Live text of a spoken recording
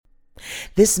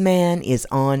This man is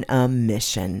on a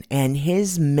mission, and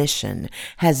his mission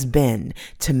has been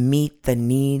to meet the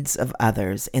needs of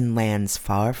others in lands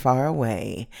far, far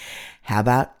away. How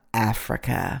about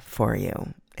Africa for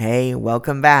you? Hey,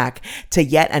 welcome back to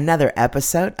yet another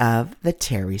episode of the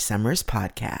Terry Summers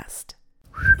Podcast.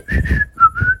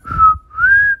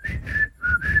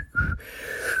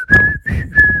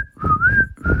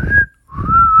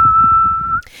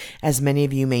 As many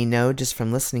of you may know, just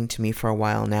from listening to me for a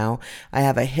while now, I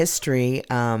have a history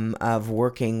of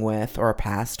working with, or a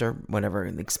past, or whatever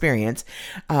experience,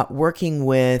 working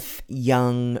with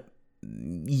young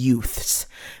youths,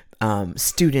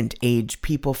 student age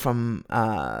people from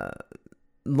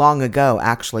long ago,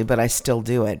 actually, but I still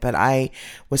do it. But I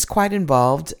was quite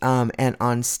involved and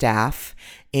on staff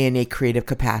in a creative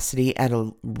capacity at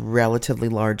a relatively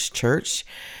large church,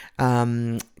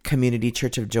 Community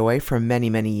Church of Joy, for many,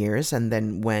 many years, and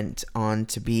then went on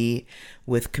to be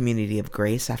with Community of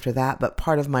Grace after that. But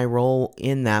part of my role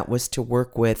in that was to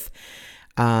work with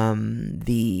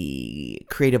the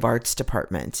creative arts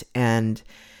department. And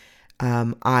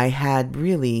I had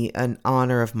really an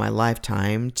honor of my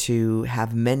lifetime to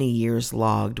have many years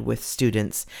logged with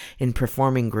students in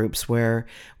performing groups where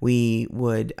we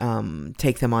would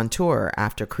take them on tour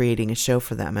after creating a show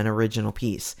for them, an original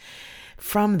piece.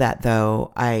 From that,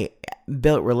 though, I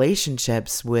built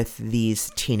relationships with these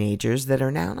teenagers that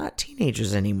are now not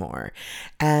teenagers anymore.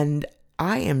 And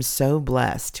I am so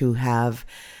blessed to have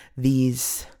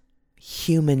these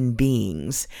human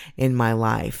beings in my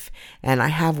life. And I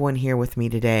have one here with me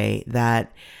today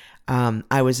that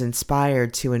I was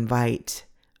inspired to invite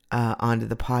onto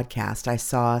the podcast. I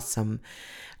saw some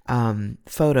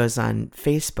photos on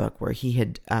Facebook where he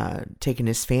had taken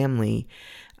his family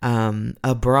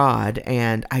abroad,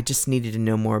 and I just needed to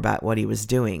know more about what he was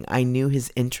doing. I knew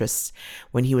his interests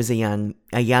when he was a young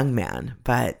man,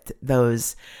 but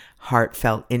those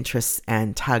heartfelt interests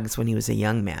and tugs when he was a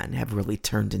young man have really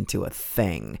turned into a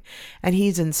thing. And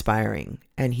he's inspiring,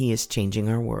 and he is changing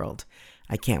our world.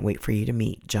 I can't wait for you to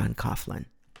meet John Coughlin.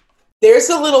 There's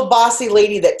a little bossy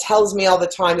lady that tells me all the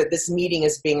time that this meeting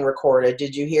is being recorded.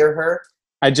 Did you hear her?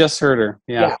 I just heard her.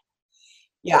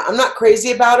 Yeah, I'm not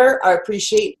crazy about her. I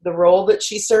appreciate the role that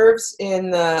she serves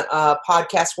in the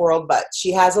podcast world, but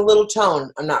she has a little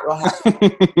tone. I'm not real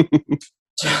happy.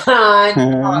 John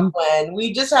Coughlin,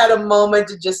 we just had a moment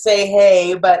to just say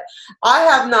hey, but I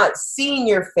have not seen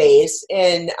your face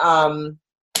in a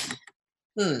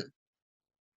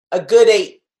good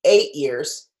eight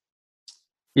years.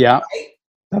 Yeah, right?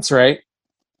 That's right.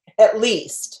 At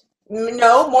least.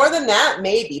 No, more than that,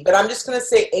 maybe. But I'm just going to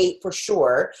say 8 for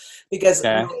sure, because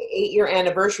my 8-year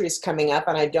anniversary is coming up,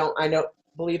 and I don't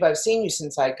believe I've seen you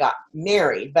since I got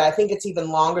married. But I think it's even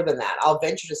longer than that. I'll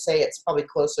venture to say it's probably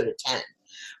closer to 10.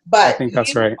 But I think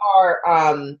that's right.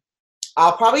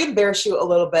 I'll probably embarrass you a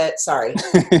little bit. Sorry.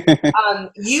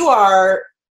 You are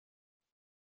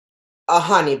a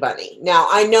honey bunny. Now,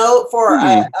 I know for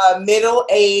a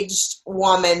middle-aged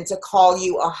woman to call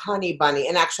you a honey bunny,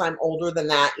 and actually I'm older than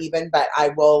that even, but I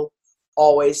will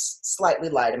always slightly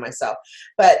lie to myself.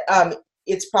 But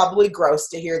it's probably gross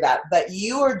to hear that. But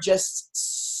you are just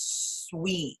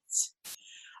sweet.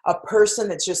 A person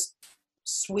that's just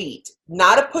sweet.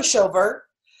 Not a pushover.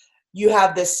 You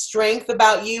have this strength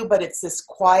about you, but it's this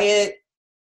quiet,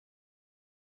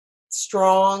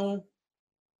 strong,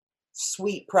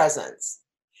 sweet presence.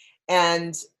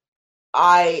 And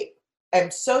I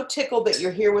am so tickled that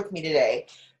you're here with me today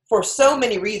for so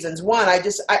many reasons. One,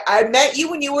 I met you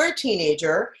when you were a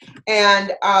teenager,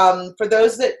 and for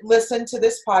those that listen to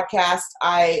this podcast,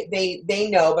 they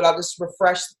know, but I'll just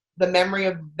refresh the memory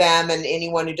of them and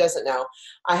anyone who doesn't know.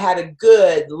 I had a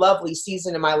good, lovely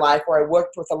season in my life where I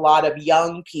worked with a lot of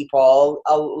young people,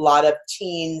 a lot of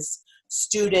teens,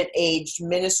 student-aged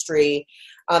ministry,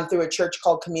 through a church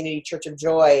called Community Church of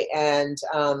Joy. And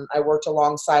I worked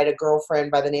alongside a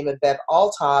girlfriend by the name of Bev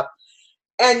Altop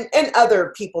and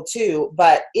other people too.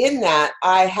 But in that,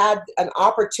 I had an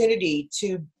opportunity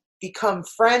to become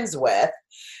friends with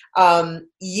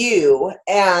you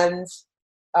and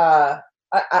a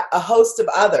host of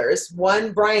others.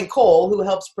 One, Brian Cole, who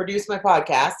helps produce my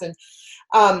podcast.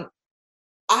 And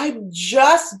I've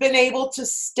just been able to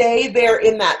stay there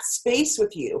in that space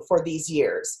with you for these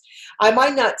years. I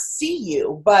might not see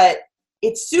you, but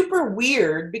it's super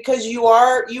weird because you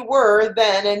were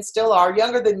then and still are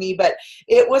younger than me, but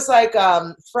it was like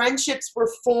friendships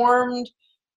were formed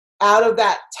out of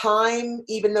that time,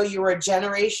 even though you were a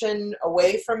generation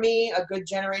away from me, a good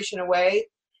generation away.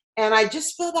 And I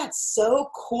just feel that's so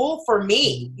cool for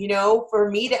me, for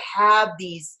me to have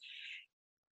these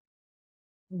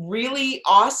really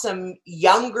awesome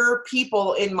younger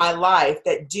people in my life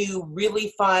that do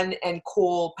really fun and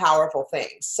cool, powerful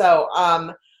things. So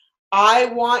I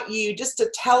want you just to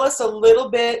tell us a little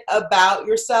bit about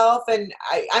yourself. And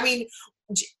I mean,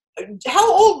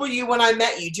 how old were you when I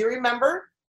met you? Do you remember?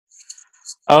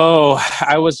 Oh,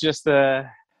 I was just a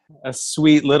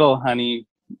sweet little honey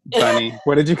bunny.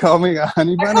 What did you call me? A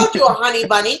honey I bunny? called you a honey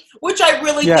bunny, which I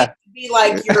really think Yeah. would be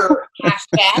like your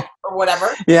hashtag or whatever.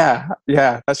 Yeah.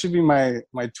 Yeah. That should be my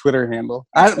Twitter handle.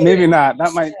 Maybe Absolutely. not.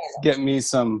 That might get me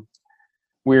some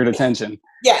weird attention.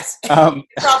 Yes, Um,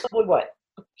 probably would.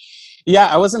 yeah,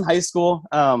 I was in high school,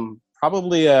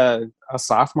 probably a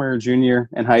sophomore or junior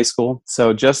in high school.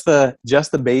 So just the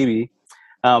baby.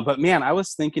 But man, I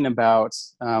was thinking about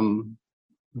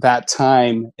that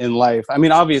time in life. I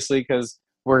mean, obviously, because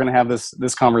we're going to have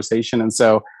this conversation, and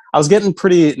so I was getting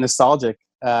pretty nostalgic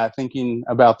thinking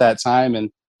about that time,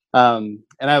 and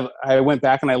I went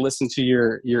back and I listened to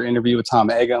your interview with Tom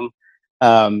Egham,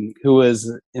 who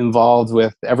was involved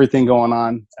with everything going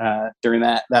on during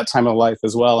that time of life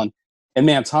as well, and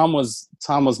man, Tom was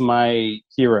my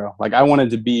hero. Like, I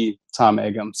wanted to be Tom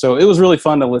Egham, so it was really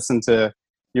fun to listen to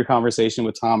your conversation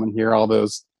with Tom and hear all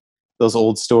those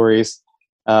old stories.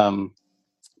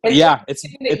 And Yeah,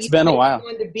 it's been a while.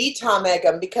 going to be Tom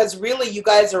Egham, because really you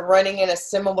guys are running in a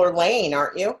similar lane,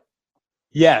 aren't you?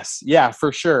 Yes, yeah,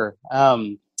 for sure.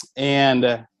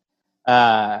 And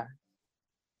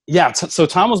yeah, so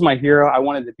Tom was my hero. I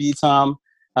wanted to be Tom.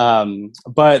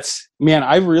 But man,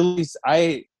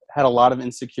 I had a lot of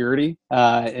insecurity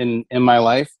in my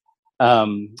life,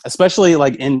 especially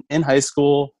like in high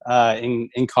school,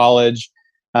 in college,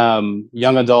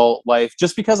 young adult life,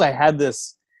 just because I had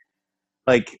this,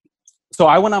 like, so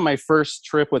I went on my first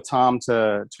trip with Tom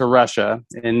to Russia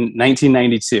in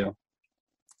 1992.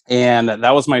 And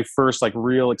that was my first like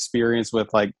real experience with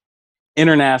like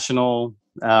international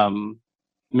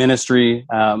ministry,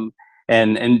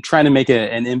 and trying to make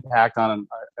an impact on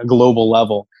a global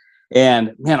level.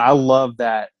 And man, I love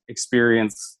that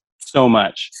experience so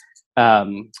much.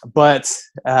 But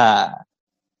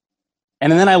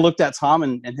and then I looked at Tom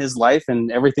and his life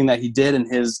and everything that he did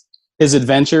and his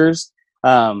adventures.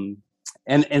 And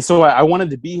so I wanted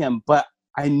to be him, but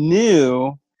I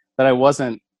knew that I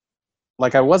wasn't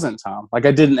Tom. Like,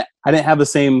 I didn't have the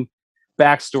same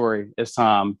backstory as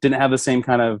Tom, didn't have the same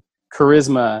kind of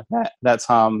charisma that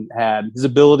Tom had, his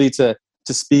ability to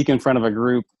speak in front of a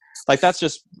group. Like, that's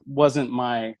just wasn't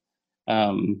my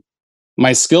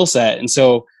my skill set. And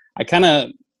so I kind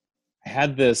of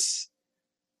had this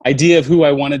idea of who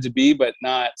I wanted to be, but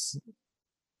not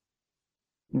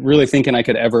really thinking I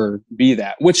could ever be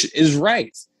that, which is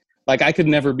right. Like, I could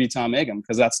never be Tom Egham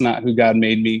because that's not who God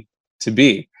made me to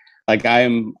be. Like, I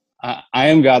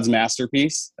am God's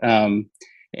masterpiece, and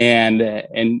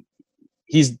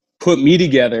He's put me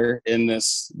together in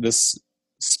this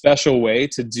special way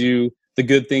to do the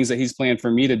good things that He's planned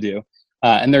for me to do,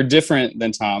 and they're different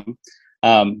than Tom.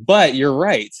 But you're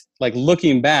right. Like,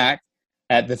 looking back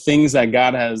at the things that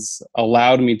God has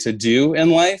allowed me to do in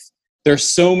life, there's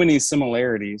so many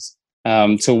similarities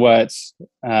to what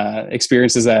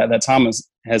experiences that Thomas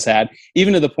has had,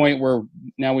 even to the point where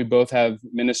now we both have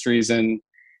ministries in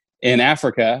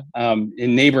Africa,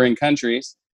 in neighboring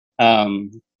countries,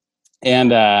 and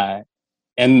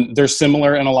they're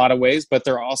similar in a lot of ways, but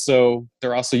they're also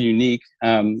unique.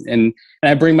 And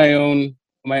I bring my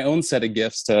own set of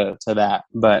gifts to that.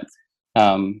 But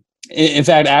in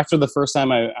fact, after the first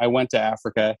time I went to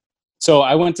Africa, so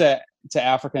I went to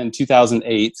Africa in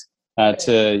 2008,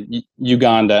 to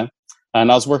Uganda,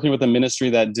 and I was working with a ministry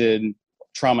that did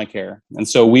trauma care. And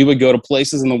so we would go to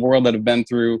places in the world that have been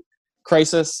through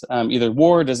crisis, either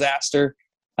war, disaster,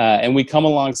 and we come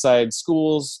alongside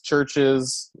schools,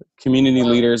 churches, community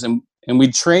leaders, and we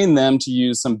train them to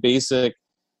use some basic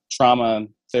trauma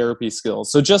therapy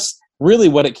skills. So just really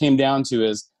what it came down to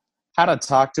is how to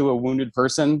talk to a wounded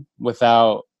person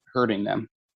without hurting them.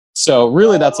 So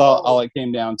really that's all it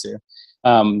came down to.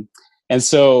 And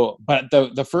so, but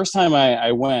the first time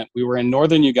I went, we were in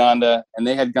northern Uganda, and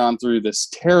they had gone through this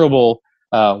terrible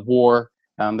war.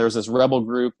 There was this rebel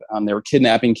group. They were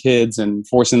kidnapping kids and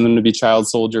forcing them to be child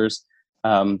soldiers.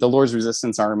 The Lord's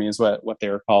Resistance Army is what they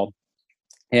were called.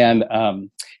 And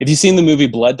if you've seen the movie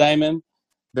Blood Diamond,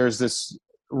 there's this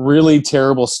really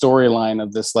terrible storyline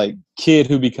of this like kid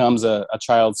who becomes a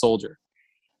child soldier.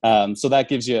 So that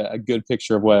gives you a good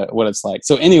picture of what it's like.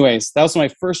 So anyways, that was my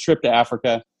first trip to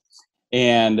Africa.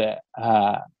 And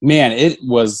man, it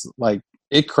was like,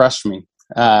 it crushed me.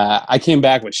 I came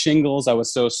back with shingles. I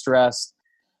was so stressed.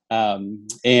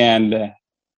 And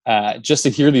just to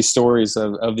hear these stories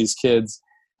of these kids,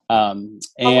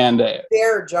 And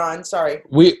there, John, sorry.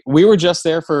 we were just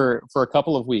there for a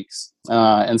couple of weeks.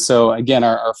 And so again,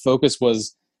 our focus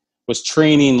was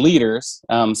training leaders.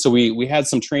 So we had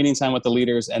some training time with the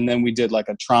leaders, and then we did like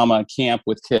a trauma camp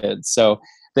with kids. So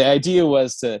the idea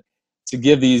was to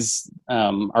give these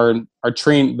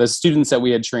the students that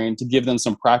we had trained, to give them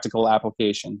some practical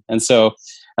application. And so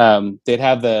they'd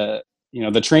have the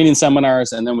training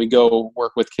seminars, and then we go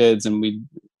work with kids, and we'd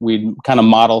kind of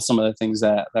model some of the things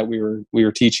that we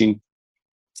were teaching.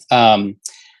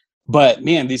 But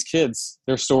man, these kids,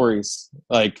 their stories,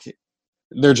 like,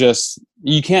 they're just,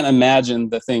 you can't imagine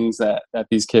the things that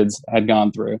these kids had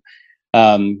gone through.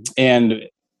 And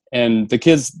the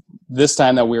kids this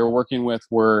time that we were working with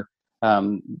were,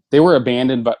 they were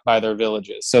abandoned by their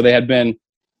villages. So they had been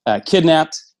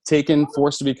kidnapped, taken,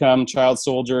 forced to become child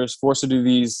soldiers, forced to do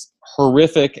these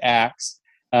horrific acts.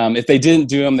 If they didn't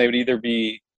do them, they'd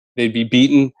be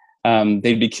beaten.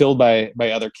 They'd be killed by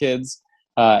other kids.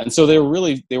 And so they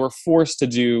were forced to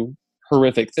do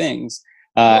horrific things.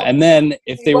 And then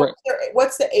if they were,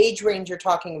 what's the age range you're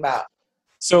talking about?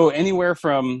 So anywhere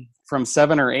from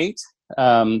 7 or 8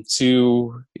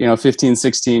 to 15,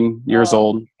 16 years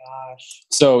old. Gosh.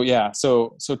 So yeah,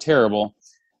 so terrible.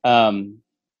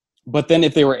 But then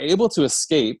if they were able to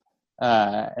escape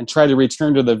and try to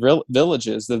return to the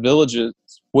villages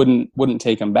wouldn't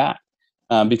take them back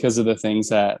because of the things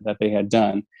that they had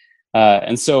done.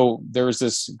 And so there was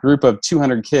this group of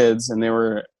 200 kids, and they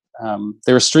were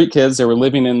street kids. They were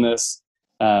living in this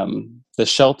the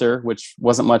shelter, which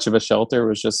wasn't much of a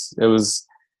shelter. It was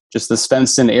just this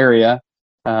fenced-in area,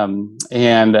 and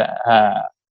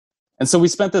so we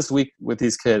spent this week with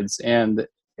these kids, and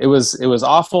it was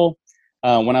awful.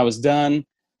 When I was done,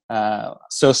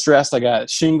 so stressed, I got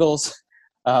shingles,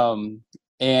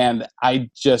 and I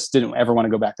just didn't ever want to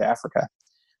go back to Africa.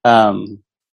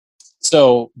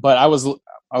 But I was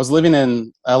living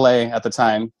in LA at the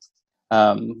time.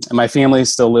 And my family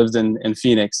still lived in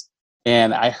Phoenix,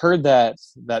 and I heard that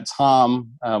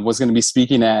Tom was going to be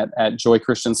speaking at Joy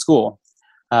Christian School,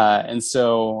 and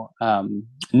so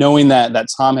knowing that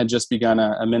Tom had just begun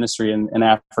a ministry in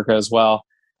Africa as well,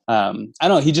 I don't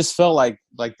know, he just felt like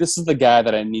this is the guy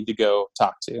that I need to go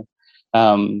talk to,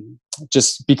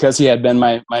 just because he had been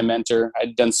my mentor.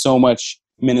 I'd done so much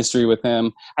ministry with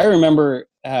him. I remember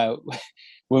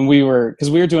when we were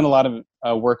doing a lot of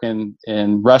work in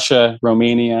Russia,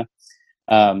 Romania.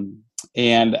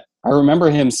 And I remember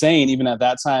him saying, even at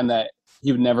that time, that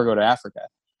he would never go to Africa,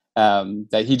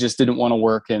 that he just didn't want to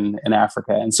work in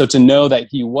Africa. And so to know that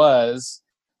he was,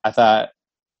 I thought,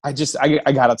 I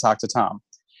got to talk to Tom.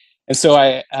 And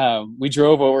so we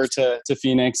drove over to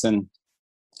Phoenix, and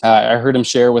I heard him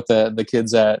share with the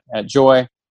kids at Joy.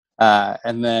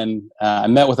 And then I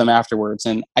met with him afterwards,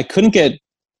 and I couldn't get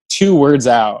 2 words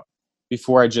out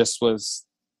before I just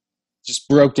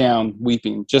broke down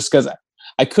weeping, just because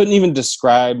I couldn't even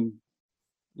describe,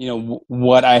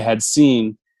 what I had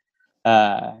seen.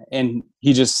 And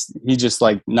he just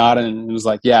like nodded and was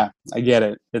like, "Yeah, I get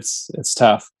it. It's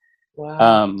tough."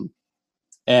 Wow.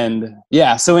 And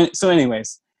yeah, so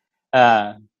anyways,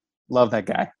 love that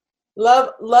guy.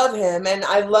 Love him. And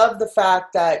I love the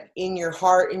fact that in your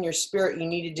heart, in your spirit, you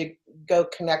needed to go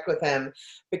connect with him,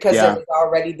 because there was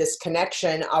already this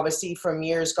connection, obviously from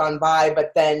years gone by,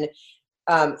 but then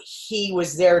he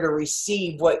was there to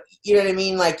receive what, you know what I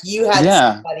mean? Like, you had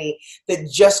somebody that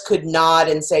just could nod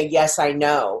and say, "Yes, I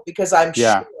know," because I'm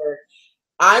sure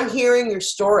I'm hearing your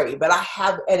story,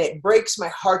 and it breaks my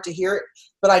heart to hear it,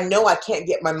 but I know I can't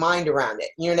get my mind around it.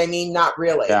 You know what I mean? Not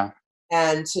really. Yeah.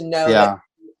 And to know that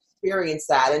you experienced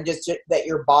that, and just that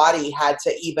your body had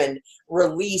to even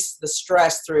release the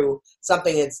stress through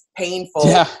something that's painful,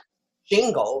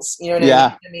 shingles, you know what I mean?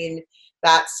 I mean,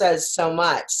 that says so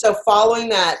much. So following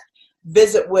that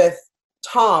visit with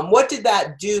Tom, what did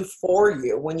that do for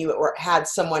you when you had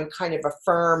someone kind of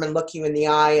affirm and look you in the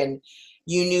eye, and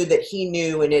you knew that he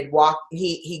knew and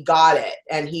he got it,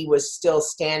 and he was still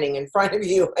standing in front of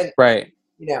you? And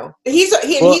he's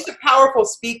a powerful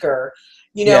speaker,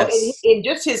 in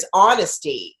just his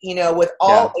honesty, with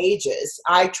all ages.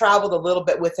 I traveled a little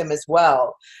bit with him as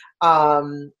well.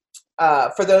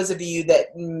 For those of you that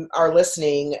are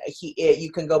listening,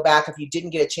 you can go back if you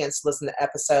didn't get a chance to listen to the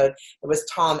episode. It was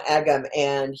Tom Egham,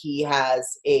 and he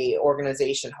has a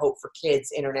organization, Hope for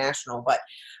Kids International. But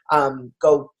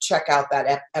go check out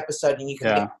that episode, and you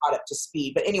can get caught up to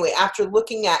speed. But anyway, after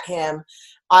looking at him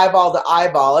eyeball to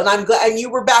eyeball, and I'm glad, and you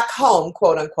were back home,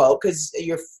 quote unquote, because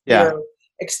your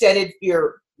extended,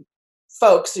 your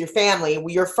folks, your family,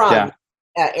 you're from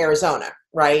Arizona,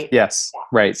 right? Yes,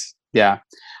 right. Yeah.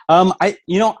 I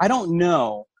don't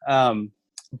know.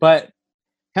 but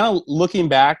kind of looking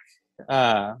back,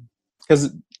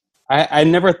 because I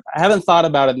haven't thought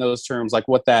about it in those terms, like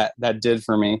what that did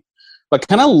for me. But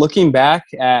kind of looking back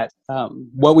at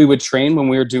what we would train when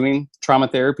we were doing trauma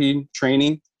therapy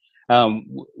training,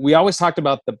 we always talked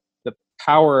about the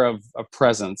power of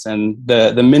presence and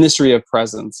the ministry of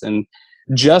presence, and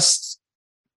just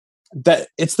that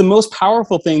it's the most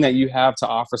powerful thing that you have to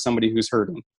offer somebody who's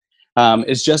hurting,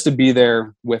 is just to be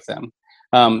there with them.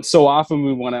 So often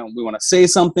we want to say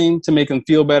something to make them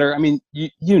feel better. I mean,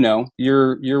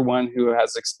 you're one who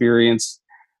has experienced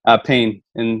pain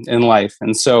in life,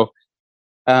 and so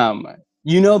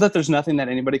that there's nothing that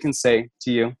anybody can say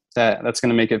to you that's going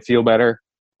to make it feel better,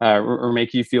 or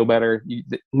make you feel better.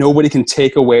 Nobody can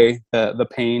take away the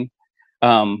pain,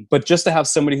 but just to have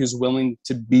somebody who's willing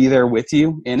to be there with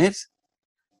you in it,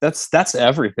 that's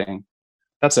everything.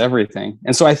 That's everything.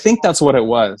 And so I think that's what it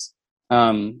was.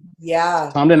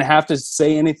 Yeah. Tom didn't have to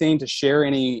say anything, to share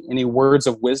any words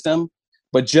of wisdom,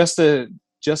 but just to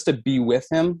be with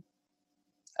him,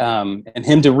 and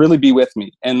him to really be with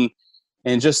me, and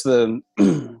just the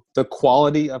the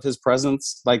quality of his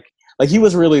presence, like he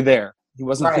was really there. He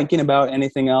wasn't thinking about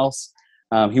anything else.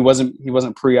 He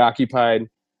wasn't preoccupied.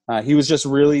 He was just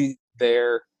really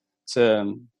there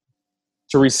to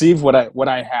receive what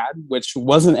I had, which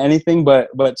wasn't anything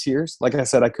but tears. Like I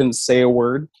said, I couldn't say a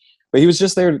word, but he was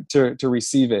just there to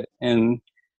receive it. And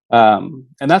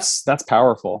that's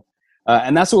powerful.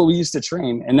 And that's what we used to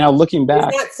train. And now looking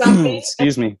back, isn't that something?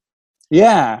 excuse me.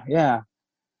 Yeah.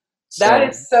 That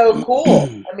is so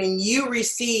cool. I mean, you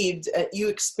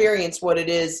experienced what it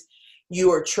is you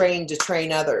were trained to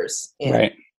train others in.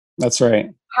 Right. That's right.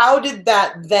 How did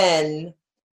that then,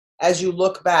 as you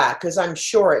look back, because I'm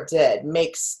sure it did,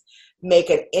 make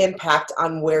an impact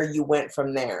on where you went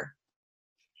from there?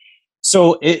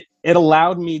 So it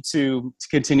allowed me to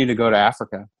continue to go to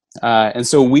Africa. And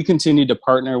so we continued to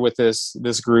partner with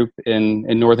this group in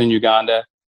northern Uganda.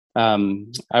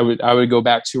 I would go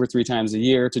back 2 or 3 times a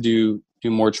year to do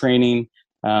more training,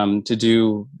 to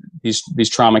do these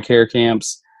trauma care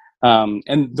camps.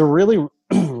 And the really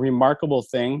remarkable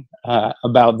thing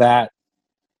about that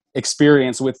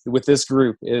experience with this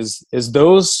group is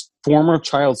those former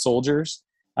child soldiers,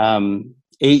 8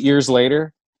 years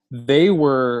later, they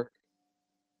were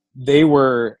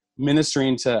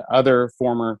ministering to other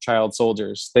former child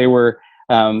soldiers. They were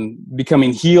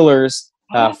becoming healers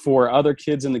for other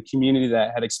kids in the community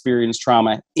that had experienced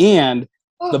trauma. And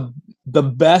the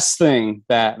best thing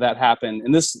that happened,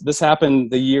 and this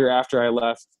happened the year after I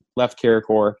left Care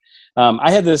Corps.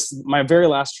 I had my very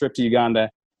last trip to Uganda.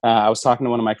 I was talking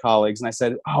to one of my colleagues, and I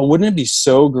said, "Oh, wouldn't it be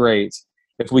so great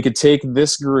if we could take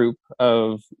this group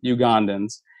of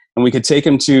Ugandans and we could take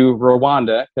them to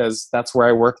Rwanda, because that's where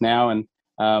I work now." And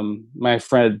my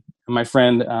friend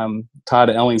Todd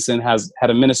Ellingson had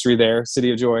a ministry there,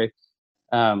 City of Joy,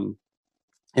 in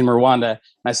Rwanda.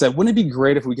 And I said, wouldn't it be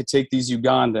great if we could take these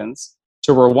Ugandans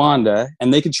to Rwanda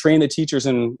and they could train the teachers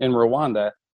in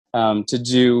Rwanda to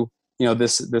do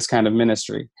this kind of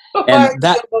ministry? And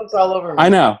that all over me. I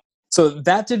know. So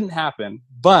that didn't happen.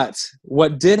 But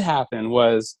what did happen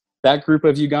was that group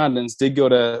of Ugandans did go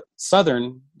to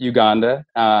southern Uganda,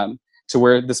 to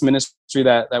where this ministry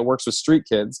that works with street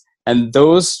kids. And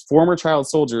those former child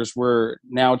soldiers were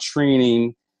now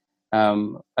training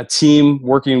a team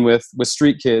working with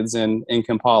street kids in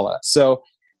Kampala. So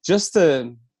just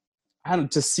to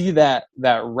see that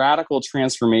radical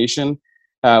transformation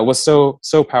was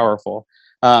so powerful.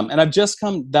 And I've just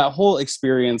that whole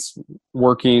experience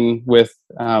working with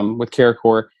Care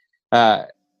Corps,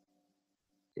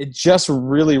 it just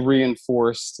really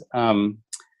reinforced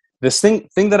this thing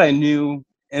that I knew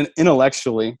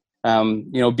intellectually,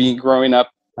 growing up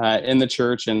in the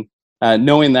church, and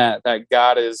knowing that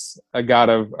God is a God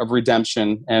of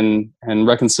redemption and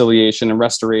reconciliation and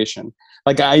restoration.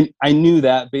 Like I knew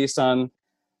that based on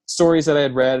stories that I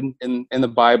had read in the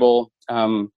Bible,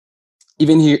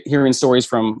 even hearing stories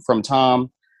from Tom.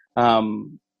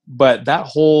 But that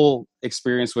whole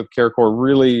experience with Care Corps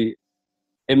really,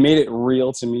 it made it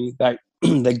real to me that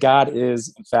that God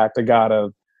is in fact a God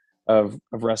of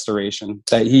restoration,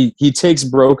 that he takes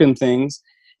broken things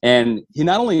and he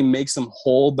not only makes them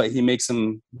whole, but he makes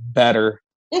them better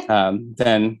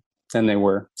than they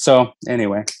were. So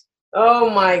anyway. Oh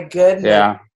my goodness.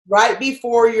 Yeah. Right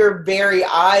before your very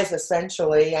eyes,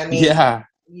 essentially. I mean, yeah.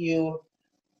 You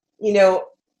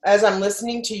as I'm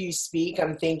listening to you speak,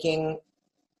 I'm thinking,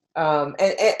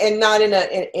 and not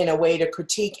in a way to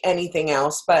critique anything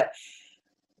else, but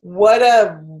what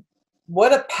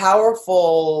a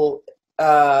powerful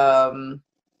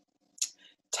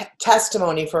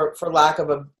testimony, for lack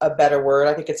of a better word.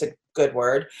 I think it's a good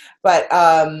word, but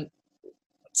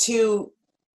to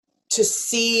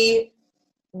see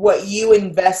what you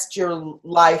invest your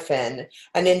life in,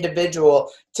 an individual,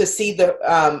 to see the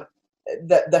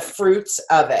fruits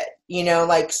of it,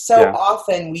 like so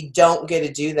often we don't get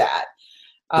to do that.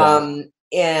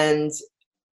 And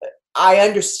I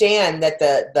understand that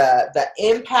the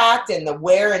impact and the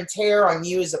wear and tear on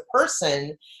you as a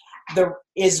person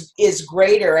is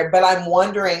greater, but I'm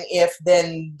wondering if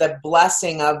then the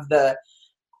blessing of the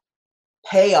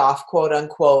payoff, quote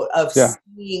unquote, of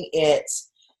seeing it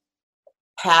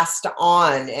passed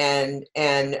on and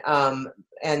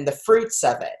the fruits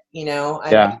of it,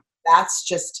 I mean, that's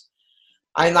just,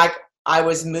 I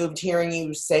was moved hearing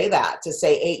you say that, to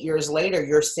say 8 years later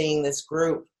you're seeing this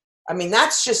group. I mean,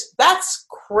 that's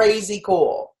crazy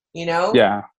cool,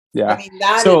 Yeah. I mean,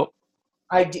 that so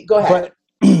go ahead. But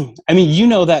I mean,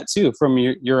 that too from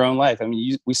your own life. I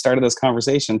mean, we started this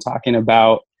conversation talking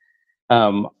about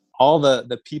all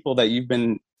the people that you've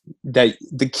been, that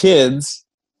the kids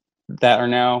that are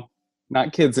now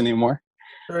not kids anymore.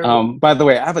 By the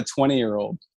way, I have a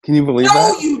 20-year-old. Can you believe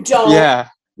that? No, you don't.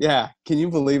 Yeah. Can you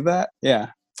believe that? Yeah.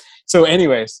 So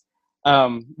anyways,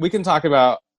 we can talk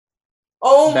about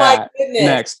my goodness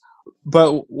next.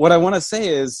 But what I want to say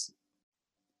is,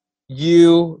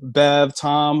 you, Bev,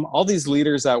 Tom, all these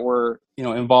leaders that were,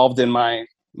 involved in my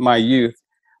youth,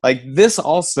 like this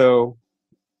also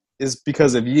is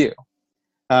because of you.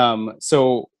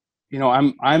 So,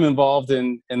 I'm involved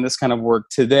in this kind of work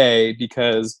today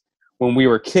because when we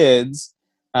were kids,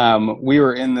 we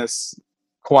were in this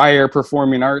choir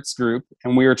performing arts group,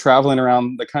 and we were traveling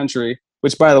around the country,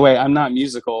 which, by the way, I'm not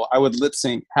musical. I would lip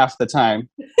sync half the time.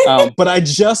 But I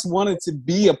just wanted to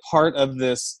be a part of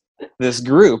this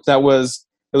group it was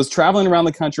traveling around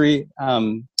the country,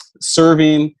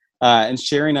 serving and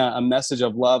sharing a message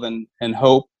of love and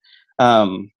hope.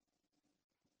 But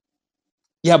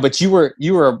you were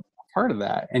a part of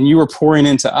that, and you were pouring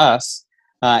into us.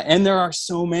 And there are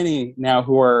so many now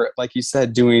who are, like you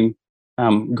said, doing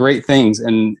great things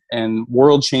and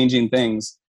world-changing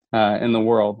things in the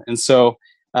world. And so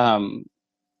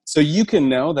you can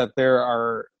know that there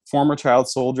are former child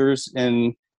soldiers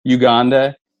in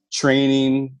Uganda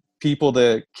training people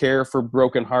to care for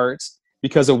broken hearts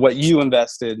because of what you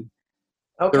invested.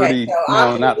 Okay, 30,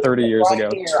 no, not 30 years right ago.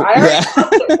 Here. I already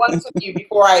talked it once with you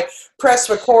before I pressed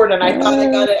record, and I thought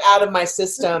I got it out of my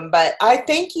system, but I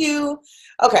thank you.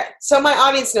 Okay, so my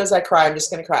audience knows I cry. I'm just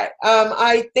going to cry.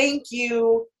 I thank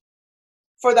you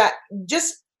for that,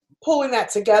 just pulling that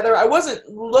together. I wasn't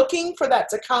looking for that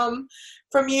to come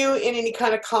from you in any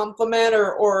kind of compliment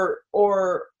or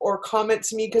comment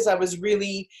to me, because I was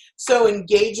really so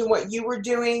engaged in what you were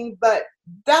doing. But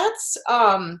that's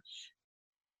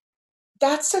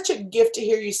such a gift to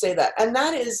hear you say that. And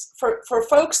that is for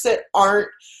folks that aren't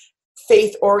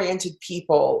faith-oriented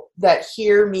people that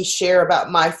hear me share about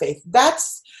my faith.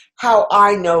 That's how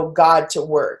I know God to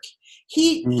work.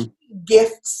 He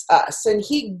gifts us, and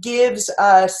he gives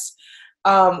us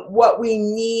what we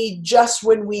need just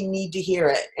when we need to hear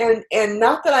it. And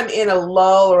not that I'm in a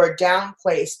lull or a down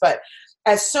place, but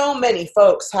as so many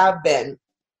folks have been,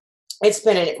 it's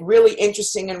been a really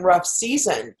interesting and rough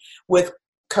season with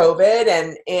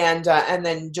COVID, and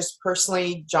then just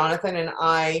personally, Jonathan and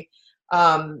I,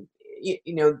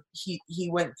 he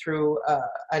went through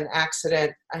an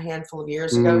accident a handful of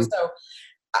years ago. So,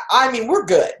 I mean, we're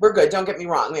good. Don't get me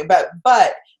wrong.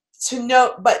 But to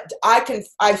know, but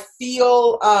I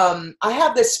feel, I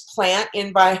have this plant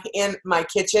in my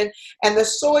kitchen, and the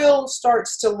soil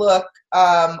starts to look,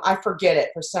 I forget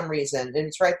it for some reason, and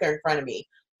it's right there in front of me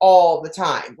all the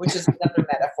time, which is another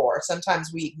metaphor.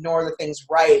 Sometimes we ignore the things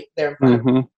right there in front of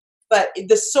us. But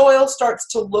the soil starts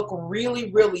to look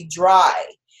really, really dry.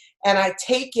 And I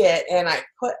take it and I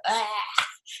put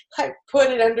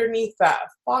it underneath the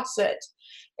faucet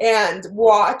and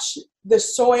watch the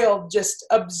soil just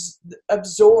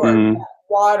absorb that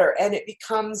water. And it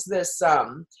becomes this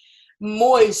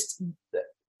moist,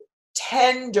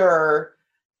 tender,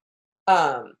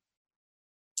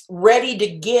 ready to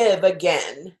give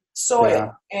again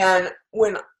soil. And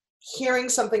when hearing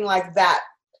something like that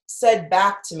said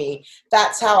back to me,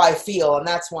 that's how I feel, and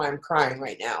that's why I'm crying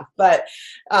right now. But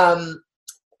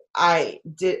I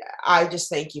just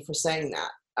thank you for saying that.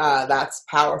 That's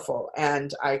powerful,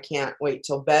 and I can't wait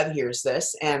till Bev hears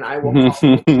this, and I will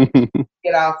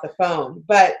get off the phone.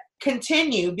 But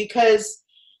continue, because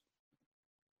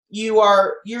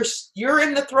you're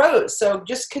in the throes. So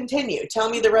just continue. Tell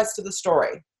me the rest of the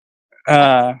story. You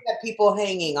have people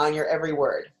hanging on your every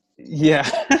word. Yeah.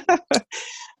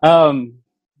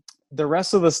 the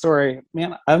rest of the story,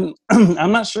 man, I'm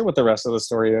I'm not sure what the rest of the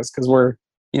story is, because we're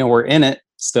in it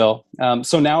still.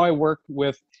 So now I work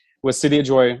with City of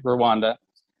Joy Rwanda,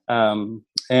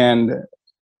 and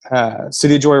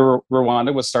City of Joy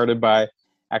Rwanda was started by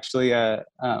actually a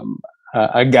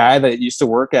guy that used to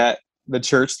work at the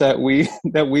church that we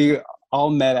all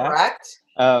met at. Correct.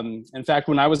 In fact,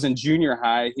 when I was in junior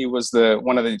high, he was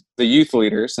one of the youth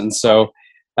leaders, and so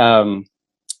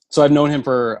so I've known him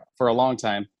for a long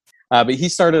time. But he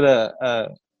started a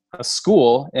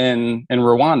school in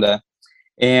Rwanda,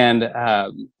 and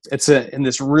it's in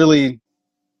this really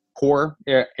poor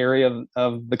area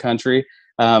of the country.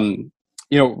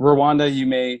 Rwanda, you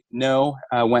may know,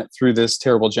 went through this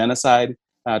terrible genocide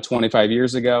 25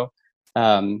 years ago,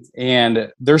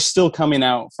 and they're still coming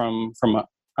out from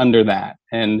under that,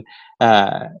 and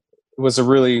it was a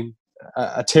really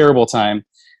a terrible time.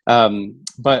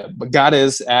 But God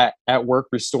is at work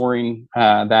restoring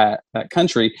that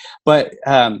country, but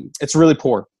it's really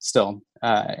poor still,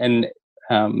 and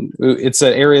it's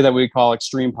an area that we call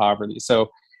extreme poverty. So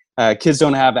kids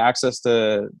don't have access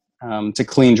to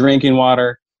clean drinking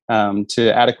water,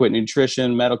 to adequate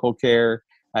nutrition, medical care,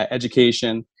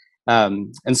 education,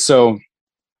 and so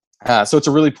it's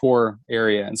a really poor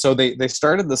area. And so they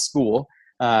started the school.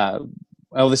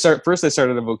 They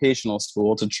started a vocational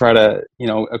school to try to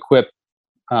equip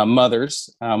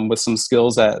mothers with some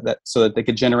skills that so that they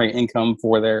could generate income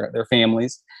for their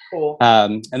families. Cool.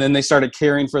 And then they started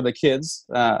caring for the kids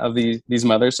of these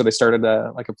mothers. So they started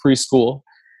a preschool.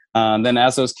 Then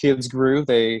as those kids grew,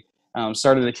 they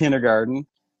started a kindergarten.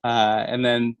 And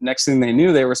then next thing they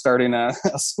knew, they were starting a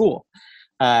school.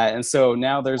 And so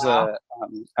now there's Wow.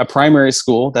 a primary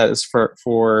school that is for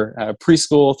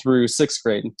preschool through sixth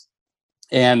grade.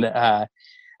 And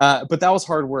but that was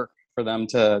hard work for them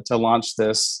to launch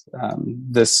this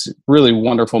really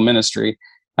wonderful ministry.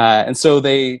 And so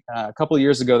they a couple of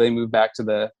years ago they moved back to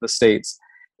the States,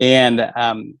 and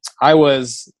I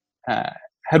was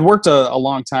had worked a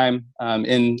long time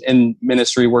in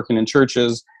ministry, working in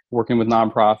churches, working with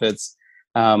nonprofits,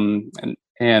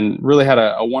 and really had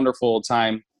a wonderful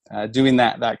time doing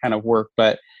that kind of work.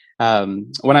 But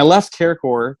when I left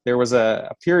CareCorps, there was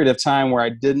a period of time where I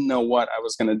didn't know what I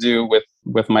was going to do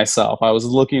with myself. I was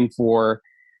looking for,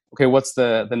 okay, what's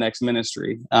the next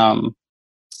ministry? And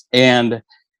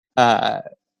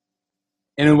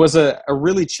it was a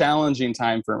really challenging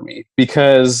time for me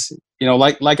because,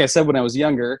 like I said, when I was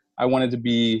younger, I wanted to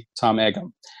be Tom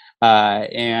Egham.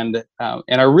 And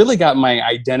I really got my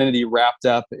identity wrapped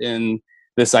up in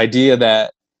this idea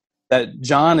that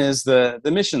John is the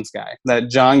missions guy, that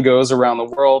John goes around the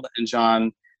world, and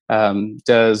John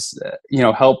does,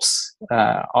 helps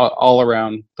all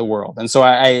around the world. And so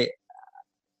I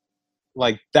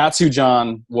like, that's who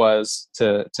John was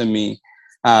to me.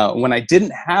 When I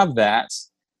didn't have that,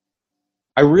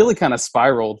 I really kind of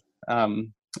spiraled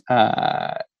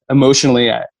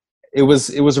emotionally. It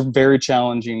was a very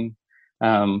challenging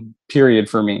period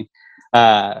for me.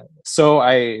 So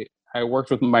I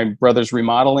worked with my brother's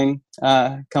remodeling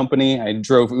company. I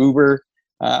drove Uber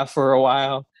for a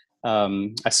while.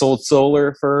 I sold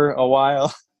solar for a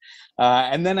while.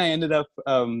 And then I ended up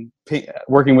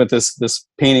working with this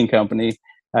painting company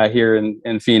here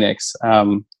in Phoenix.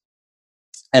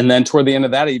 And then toward the end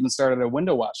of that, I even started a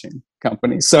window washing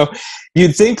company. So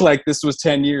you'd think like this was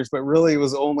 10 years, but really it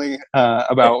was only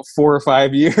about 4 or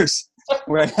 5 years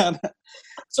where I had.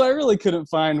 So I really couldn't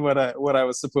find what I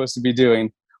was supposed to be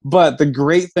doing. But the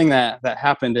great thing that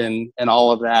happened in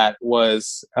all of that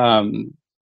was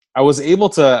I was able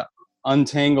to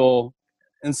untangle,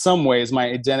 in some ways, my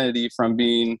identity from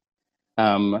being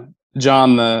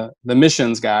John the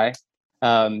missions guy,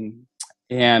 and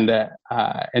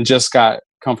just got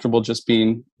comfortable just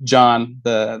being John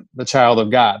the child of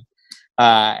God.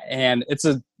 And it's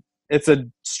a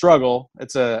struggle.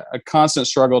 It's a constant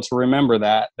struggle to remember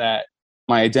that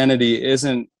my identity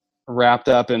isn't wrapped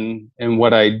up in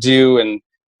what I do and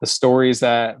the stories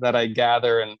that I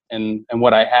gather and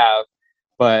what I have,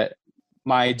 but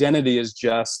my identity is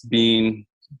just being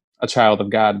a child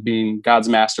of God, being God's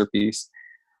masterpiece.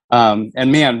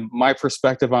 And man, my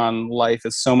perspective on life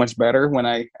is so much better when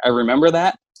I remember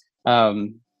that.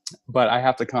 But I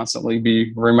have to constantly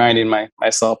be reminding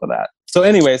myself of that. So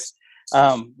anyways,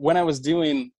 when I was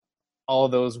doing all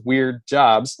of those weird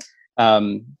jobs,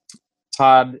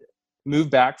 Todd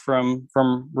moved back from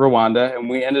Rwanda, and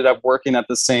we ended up working at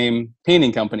the same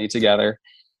painting company together.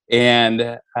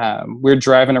 And we're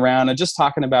driving around and just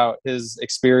talking about his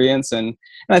experience. And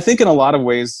I think in a lot of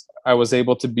ways, I was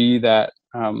able to be that,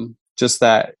 just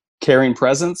that caring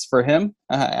presence for him,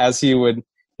 as he would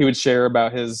he would share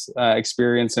about his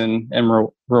experience in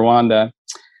Rwanda.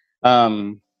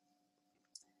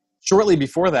 Shortly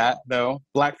before that, though,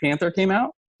 Black Panther came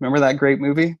out. Remember that great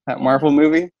movie, that Marvel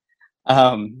movie?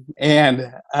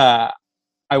 And I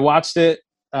watched it.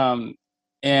 And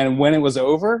when it was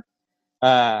over,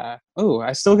 I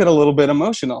still get a little bit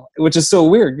emotional, which is so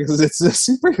weird because it's a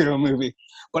superhero movie.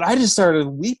 But I just started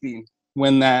weeping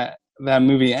when that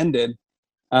movie ended.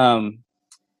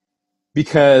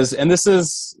 Because, and this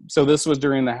was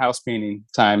during the house painting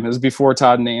time. It was before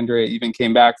Todd and Andrea even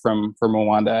came back from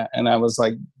Rwanda. And I was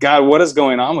like, God, what is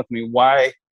going on with me?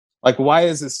 Why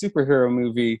is this superhero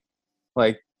movie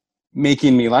like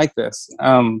making me like this?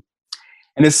 And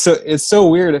it's so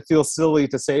weird. It feels silly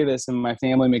to say this, and my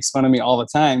family makes fun of me all the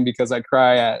time because I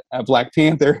cry at Black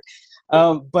Panther.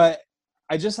 But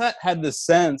I just had this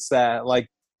sense that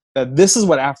that this is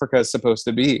what Africa is supposed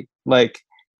to be. Like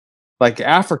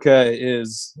Africa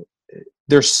is,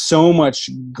 there's so much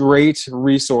great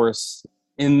resource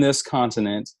in this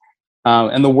continent,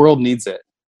 and the world needs it.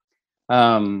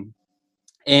 And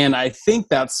I think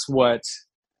that's what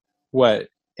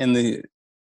in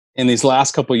these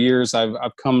last couple of years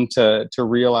I've come to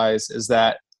realize is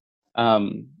that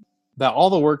that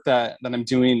all the work that I'm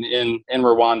doing in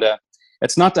Rwanda,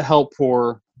 it's not to help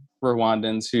poor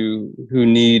Rwandans who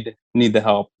need the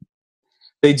help.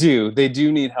 They do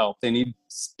need help. They need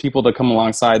people to come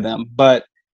alongside them. But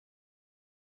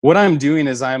what I'm doing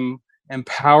is I'm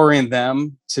empowering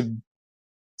them to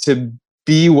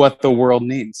be what the world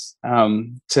needs.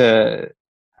 I'm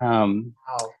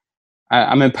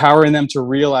empowering them to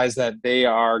realize that they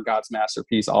are God's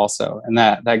masterpiece also, and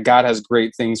that God has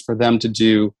great things for them to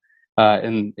do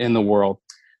in the world.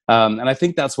 And I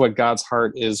think that's what God's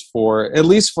heart is for, at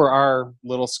least for our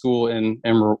little school in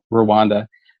Rwanda,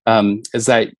 is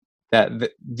that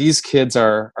these kids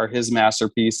are his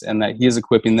masterpiece, and that he is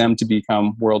equipping them to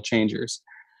become world changers.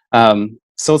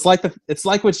 So it's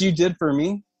like what you did for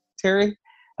me, Terry.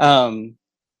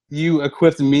 You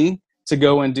equipped me to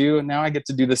go and do, and now I get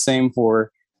to do the same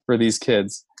for these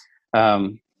kids.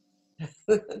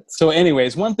 So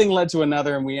anyways, one thing led to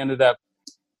another, and we ended up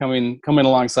coming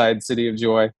alongside City of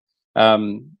Joy.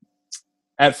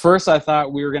 At first I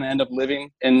thought we were going to end up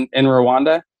living in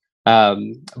Rwanda.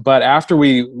 But after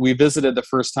we visited the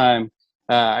first time,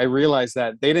 I realized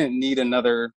that they didn't need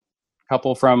another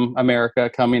couple from America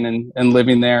coming and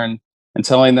living there and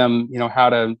telling them,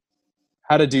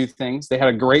 how to do things. They had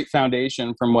a great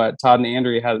foundation from what Todd and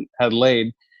Andrea had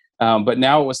laid. But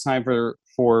now it was time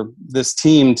for this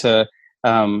team to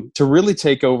really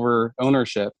take over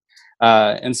ownership.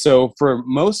 And so for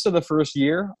most of the first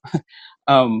year,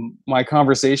 my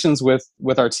conversations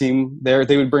with our team there,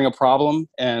 they would bring a problem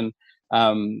and,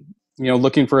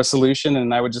 looking for a solution.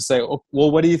 And I would just say, oh,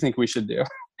 well, what do you think we should do?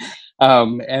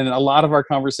 And a lot of our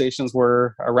conversations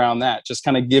were around that, just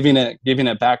kind of giving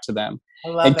it back to them. I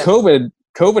love and it.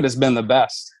 COVID has been the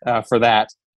best for that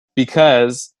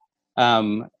because,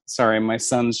 sorry, my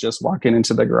son's just walking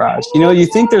into the garage. You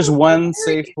think there's one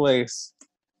safe place,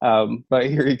 but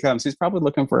here he comes. He's probably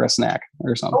looking for a snack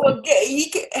or something. Oh,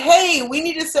 hey, we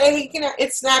need to say he can.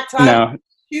 It's snack time. No,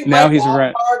 now he's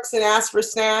running. Barks and asks for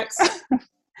snacks.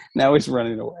 Now he's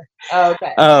running away. Oh,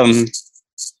 okay.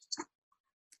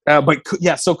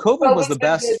 So COVID was the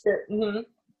best. Mm-hmm.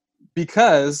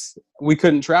 Because we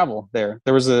couldn't travel there.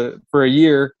 There was for a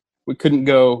year we couldn't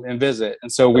go and visit, and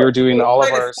so we were doing all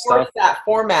of our stuff. That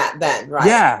format then,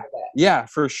 right? Yeah,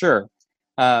 for sure.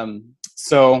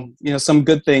 So some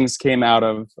good things came out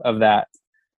of that.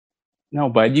 No,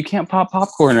 bud, you can't pop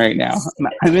popcorn right now.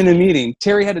 I'm in a meeting.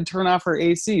 Terry had to turn off her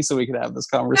AC so we could have this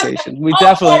conversation. We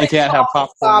definitely can't have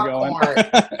popcorn going.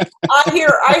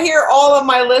 I hear all of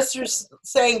my listeners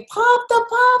saying, "Pop the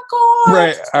popcorn!"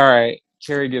 Right. All right.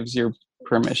 Terry gives your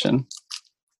permission.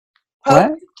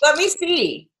 What? Let me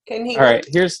see. Can he? All right.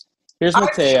 Here's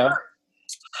Mateo. Sure.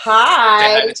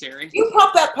 Hi. Hi, Terry. You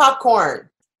pop that popcorn.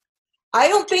 I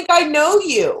don't think I know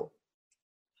you.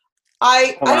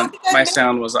 I don't think my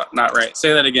sound was not right.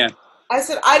 Say that again. I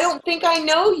said I don't think I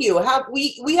know you.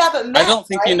 We haven't met. I don't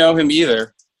think you know him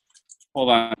either. Hold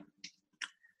on.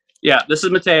 Yeah, this is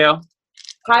Mateo.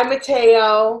 Hi,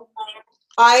 Mateo.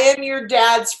 I am your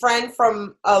dad's friend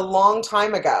from a long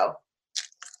time ago.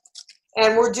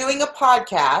 And we're doing a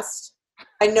podcast.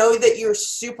 I know that you're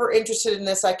super interested in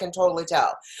this. I can totally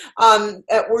tell.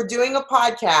 We're doing a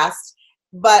podcast,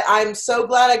 but I'm so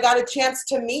glad I got a chance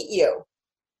to meet you.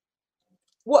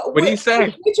 What do you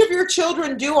say? Which of your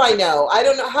children do I know? I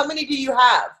don't know. How many do you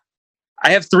have?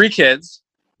 I have 3 kids.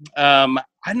 I'm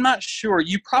not sure.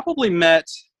 You probably met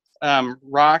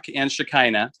Rock and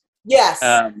Shekinah. Yes.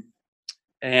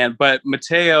 But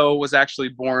Mateo was actually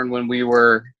born when we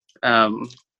were after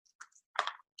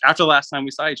the last time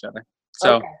we saw each other.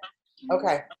 So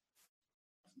Okay.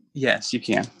 yes, you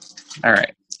can. All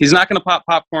right. He's not going to pop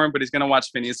popcorn, but he's going to watch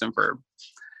Phineas and Ferb.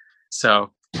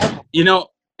 So,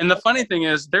 and the funny thing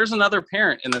is, there's another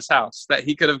parent in this house that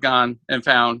he could have gone and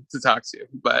found to talk to,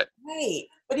 but Right.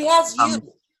 But he has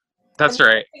you. That's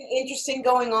right. Interesting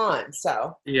going on.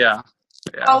 So Yeah.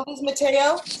 How old is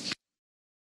Mateo?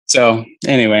 So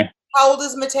anyway. How old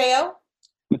is Mateo?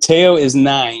 Mateo is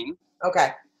 9.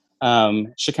 Okay.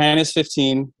 Shekinah is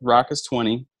 15. Rock is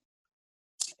 20.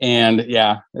 And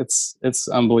yeah, it's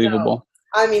unbelievable.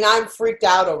 I mean, I'm freaked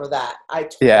out over that. I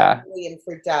totally am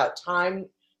freaked out. Time,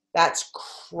 that's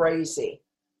crazy.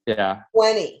 Yeah.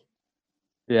 20.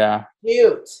 Yeah.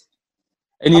 Cute.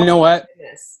 And you know what?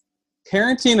 Goodness.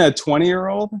 Parenting a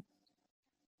 20-year-old,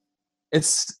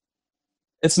 it's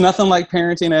nothing like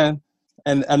parenting a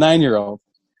 9-year-old.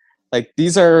 Like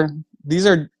these are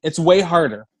it's way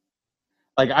harder.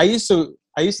 Like I used to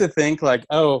think like,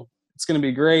 oh, it's going to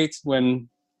be great when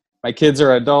my kids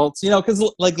are adults, because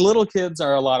like little kids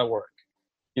are a lot of work.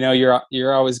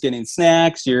 You're always getting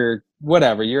snacks, you're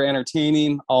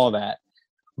entertaining, all of that.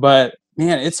 But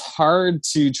man, it's hard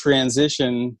to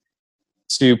transition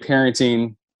to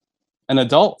parenting an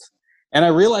adult. And I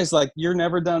realized like you're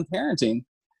never done parenting.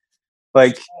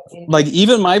 Like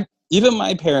even my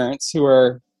parents who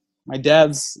are, my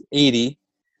dad's 80,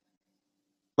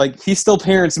 like he still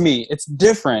parents me. It's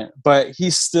different, but he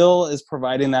still is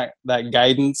providing that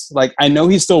guidance. Like I know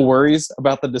he still worries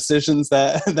about the decisions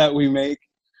that we make.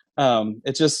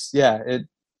 It just,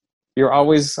 you're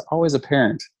always a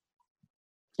parent.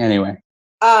 Anyway.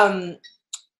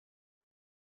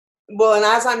 Well, and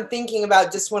as I'm thinking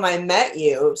about just when I met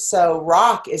you, so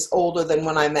Rock is older than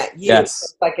when I met you.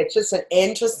 Yes. So it's just an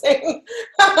interesting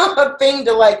thing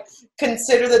to like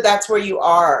consider that that's where you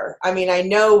are. I mean, I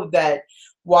know that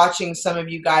watching some of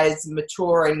you guys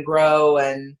mature and grow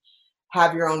and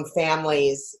have your own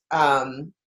families,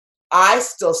 I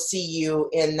still see you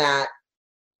in that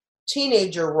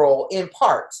teenager role in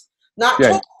part, not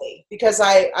totally, because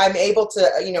I'm able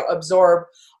to, absorb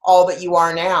all that you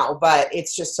are now, but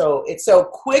it's just so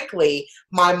quickly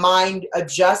my mind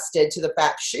adjusted to the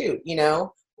fact, shoot,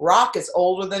 Rock is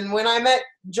older than when I met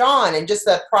John, and just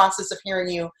the process of hearing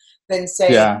you then say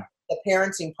the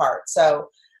parenting part. So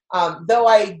though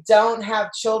I don't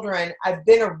have children, I've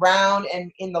been around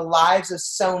and in the lives of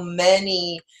so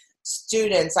many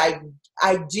students. I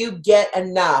do get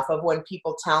enough of when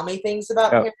people tell me things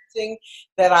about parenting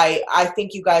that I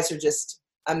think you guys are just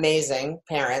amazing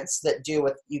parents that do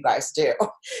what you guys do,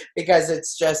 because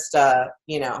it's just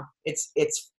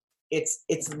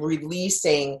it's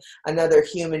releasing another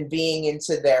human being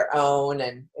into their own,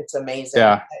 and it's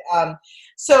amazing.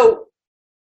 So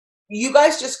you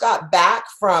guys just got back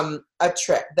from a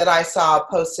trip that I saw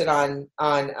posted on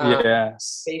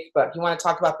Facebook. You want to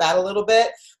talk about that a little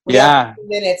bit? We have 2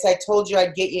 minutes. I told you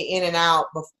I'd get you in and out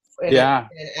in an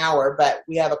hour, but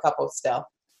we have a couple still.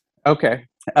 Okay.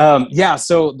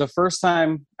 So the first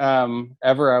time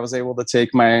ever I was able to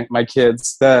take my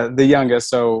kids, the youngest,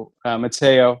 so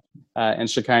Mateo and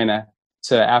Shekinah,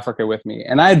 to Africa with me.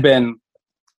 And I had been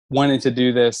wanting to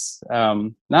do this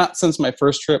not since my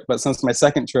first trip, but since my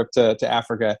second trip to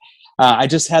Africa. I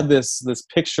just had this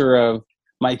picture of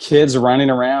my kids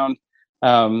running around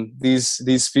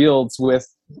these fields with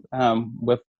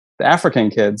the African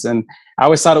kids, and I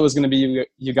always thought it was going to be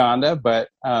Uganda, but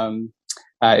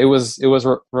it was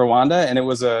Rwanda, and it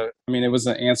was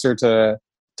an answer to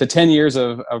 10 years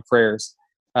of prayers.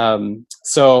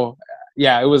 So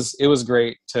it was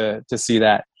great to see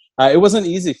that. It wasn't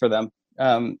easy for them.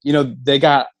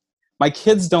 My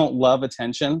kids don't love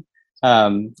attention.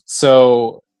 And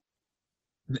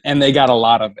they got a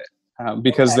lot of it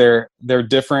because they're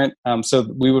different. So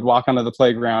we would walk onto the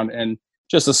playground and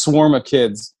just a swarm of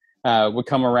kids would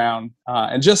come around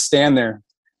and just stand there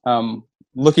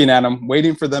looking at them,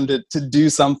 waiting for them to do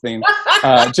something.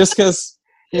 Just because,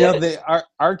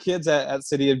 our kids at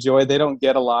City of Joy, they don't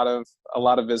get a lot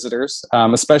of visitors,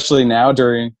 especially now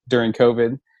during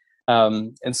COVID.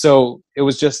 And so it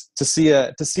was just to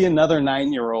see another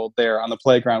 9-year-old there on the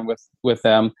playground with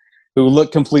them, who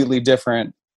looked completely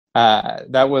different.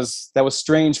 That was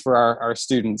strange for our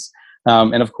students.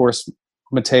 And of course,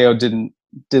 Mateo didn't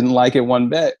like it one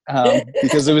bit,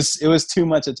 because it was too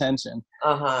much attention.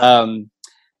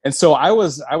 And so I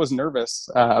was nervous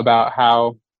about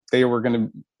how they were going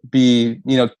to be,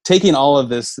 taking all of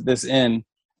this in.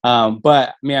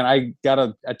 But man, I got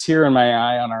a tear in my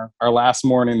eye on our last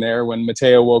morning there when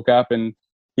Mateo woke up and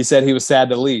he said he was sad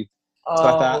to leave. So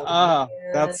I thought,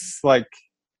 that's like,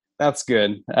 That's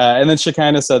good. And then she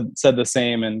kind of said the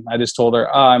same, and I just told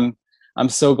her, "Oh, I'm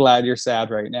so glad you're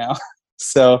sad right now."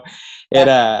 So it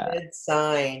That's a good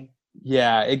sign.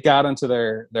 yeah, it got into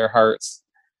their hearts.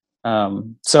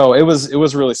 So it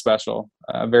was really special,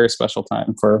 a very special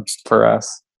time for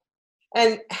us.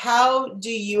 And how do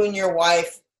you and your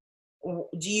wife,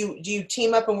 do you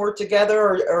team up and work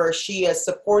together, or is she a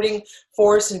supporting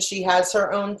force and she has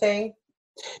her own thing?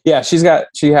 Yeah, she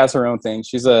has her own thing.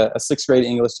 She's a sixth grade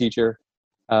English teacher,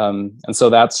 and so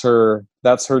that's her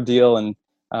deal, and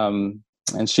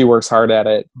she works hard at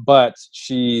it. But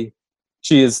she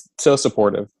is so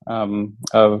supportive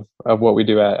of what we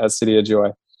do at City of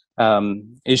Joy.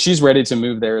 And she's ready to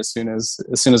move there as soon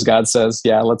as God says,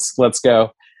 yeah, let's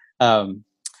go. Um,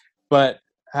 but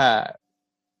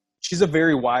she's a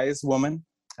very wise woman,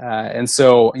 and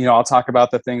so I'll talk about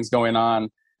the things going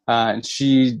on, and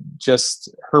she just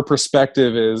her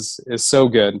perspective is so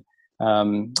good.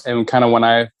 And kind of when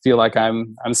I feel like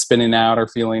I'm spinning out or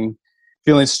feeling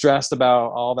stressed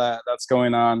about all that's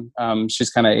going on,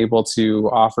 she's kind of able to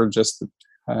offer just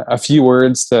a few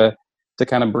words to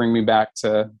kind of bring me back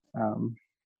to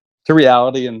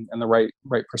reality and the right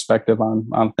perspective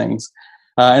on things.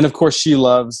 And of course, she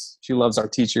loves our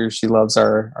teachers. She loves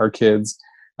our kids.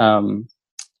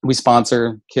 We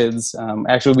sponsor kids.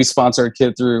 Actually, we sponsor a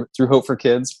kid through Hope for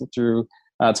Kids, through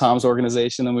Tom's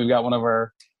organization, and we've got one of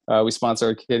our we sponsor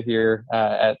a kid here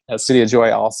at City of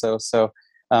Joy also. So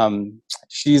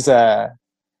she's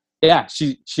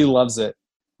she loves it,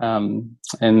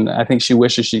 and I think she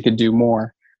wishes she could do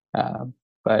more,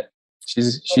 but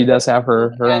she does have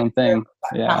her own thing.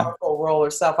 Yeah. Powerful role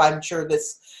herself. I'm sure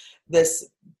this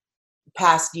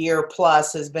past year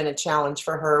plus has been a challenge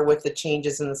for her with the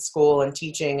changes in the school and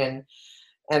teaching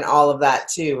and all of that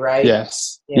too, right?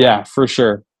 Yes. Yeah, for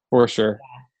sure.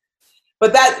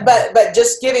 But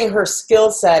just giving her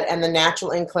skill set and the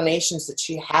natural inclinations that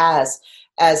she has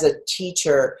as a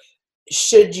teacher,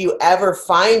 should you ever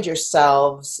find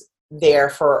yourselves there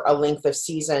for a length of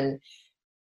season,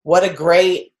 what a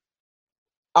great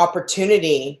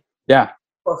opportunity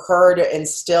for her to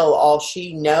instill all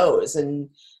she knows and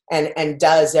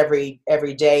does every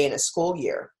day in a school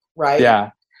year, right? Yeah,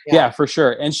 for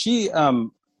sure. And she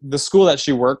the school that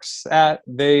she works at,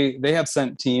 they have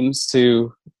sent teams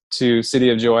to City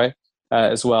of Joy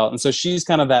as well, and so she's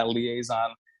kind of that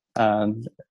liaison from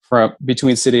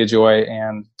between City of Joy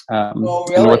and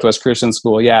Really? Northwest Christian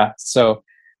School. Yeah. So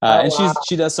and wow.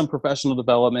 she does some professional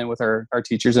development with our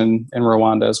teachers in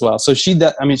Rwanda as well. So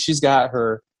she's got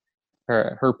her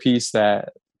piece that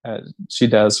she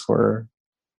does for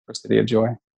City of Joy.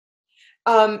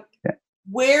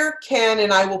 Where can,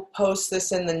 and I will post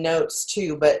this in the notes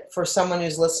too, but for someone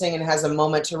who's listening and has a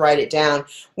moment to write it down,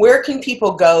 where can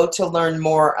people go to learn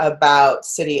more about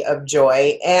City of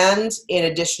Joy, and in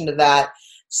addition to that,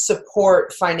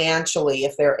 support financially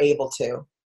if they're able to?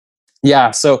 Yeah,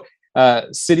 so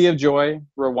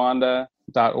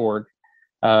cityofjoyrwanda.org.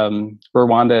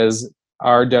 Rwanda is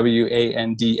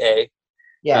RWANDA.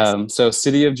 Yes. So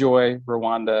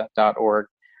cityofjoyrwanda.org.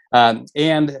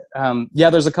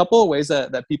 There's a couple of ways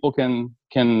that people can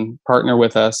partner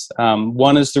with us.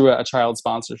 One is through a child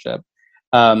sponsorship.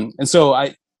 And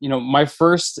so my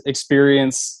first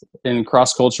experience in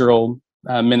cross-cultural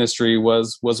ministry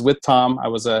was with Tom. I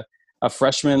was a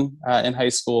freshman in high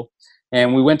school,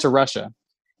 and we went to Russia.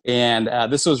 And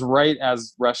this was right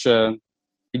as Russia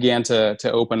began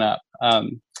to open up.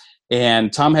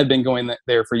 And Tom had been going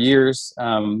there for years,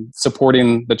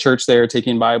 supporting the church there,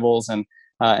 taking Bibles and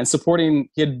supporting.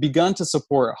 He had begun to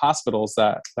support hospitals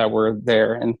that were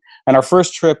there. And our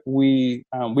first trip, we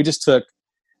just took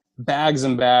bags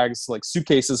and bags, like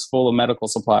suitcases full of medical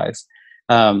supplies,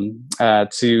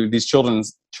 to these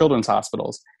children's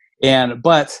hospitals.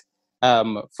 But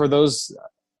for those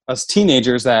us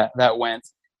teenagers that went,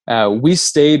 we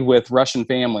stayed with Russian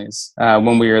families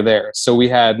when we were there. So we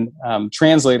had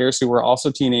translators who were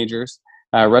also teenagers,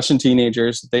 Russian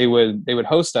teenagers. They would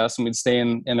host us, and we'd stay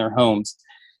in their homes.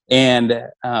 And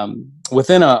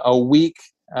within a week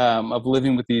of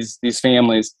living with these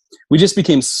families, we just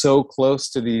became so close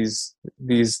to these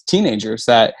teenagers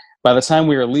that by the time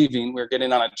we were leaving, we were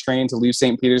getting on a train to leave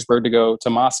St. Petersburg to go to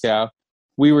Moscow.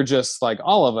 We were just like,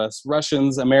 all of us,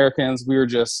 Russians, Americans, we were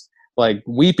just like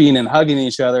weeping and hugging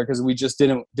each other because we just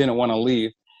didn't want to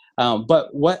leave.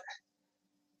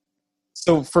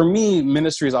 So for me,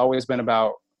 ministry has always been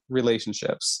about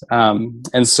relationships.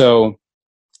 And so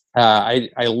I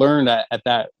learned at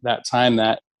that time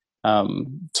that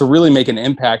to really make an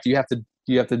impact, you have to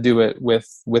do it with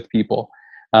people.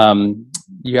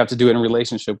 You have to do it in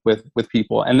relationship with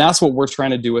people, and that's what we're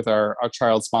trying to do with our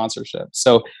child sponsorship.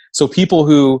 So people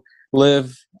who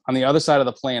live on the other side of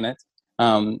the planet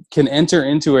can enter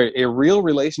into a real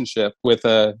relationship with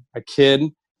a kid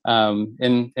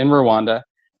in Rwanda.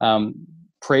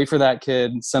 Pray for that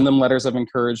kid, send them letters of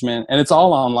encouragement, and it's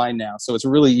all online now, so it's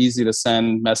really easy to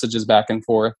send messages back and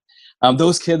forth.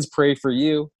 Those kids pray for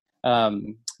you.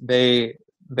 They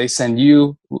send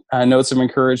you notes of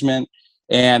encouragement,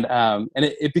 and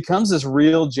it becomes this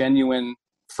real, genuine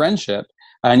friendship.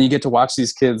 And you get to watch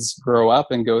these kids grow up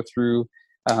and go through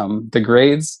the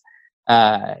grades,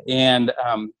 but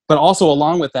also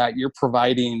along with that, you're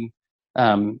providing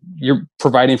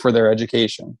for their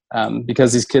education,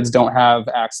 because these kids don't have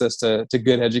access to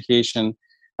good education.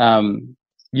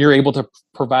 You're able to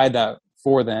provide that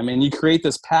for them, and you create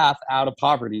this path out of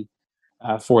poverty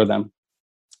for them.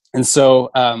 And so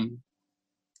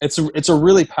it's a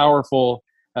really powerful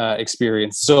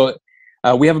experience. So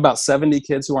we have about 70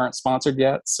 kids who aren't sponsored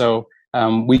yet, so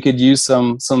we could use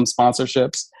some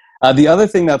sponsorships. The other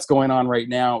thing that's going on right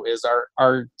now is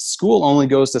our school only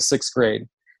goes to 6th grade.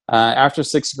 After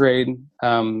 6th grade,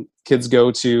 kids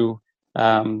go to,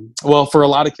 for a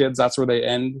lot of kids, that's where they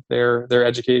end their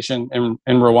education in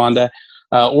Rwanda,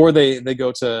 or they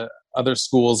go to other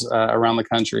schools around the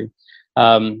country.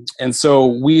 And so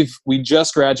we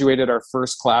just graduated our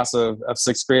first class of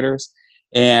 6th graders.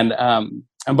 And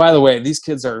by the way, these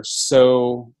kids are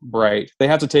so bright. They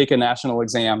have to take a national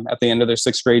exam at the end of their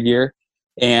 6th grade year.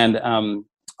 And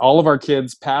all of our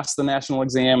kids passed the national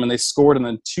exam, and they scored in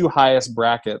the 2 highest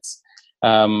brackets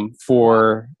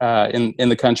for in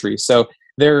the country. So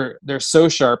they're so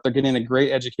sharp. They're getting a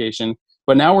great education.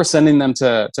 But now we're sending them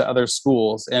to other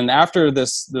schools. And after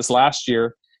this last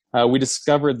year, we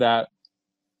discovered that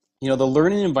the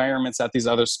learning environments at these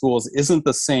other schools isn't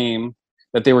the same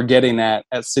that they were getting at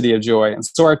City of Joy. And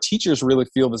so our teachers really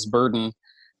feel this burden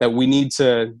that we need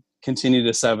to continue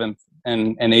to 7th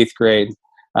and 8th grade.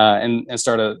 And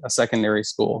start a secondary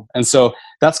school. And so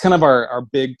that's kind of our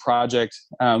big project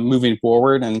moving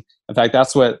forward. And in fact,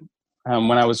 that's what,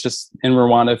 when I was just in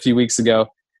Rwanda a few weeks ago,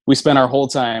 we spent our whole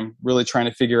time really trying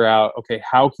to figure out, okay,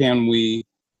 how can we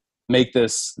make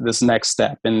this next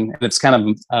step? And it's kind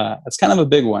of a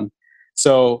big one.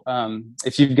 So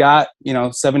if you've got,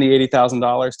 $70,000,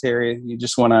 $80,000, Terry, you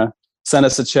just want to send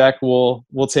us a check, we'll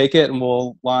take it, and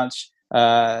we'll launch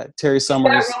Terry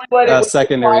Summers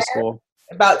secondary school.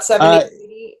 About 70,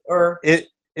 80, or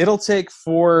it'll take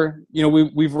 4.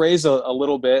 We've raised a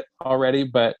little bit already,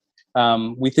 but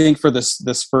we think for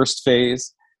this first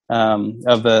phase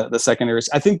of the secondaries,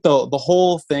 I think the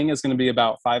whole thing is going to be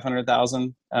about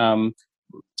 $500,000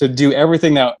 to do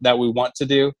everything that we want to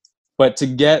do. But to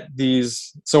get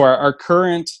these, so our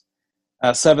current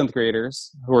 7th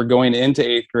graders who are going into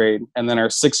 8th grade, and then our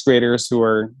 6th graders who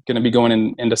are going to be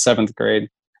going into 7th grade.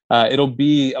 It'll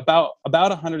be about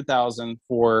 $100,000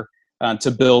 for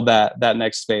to build that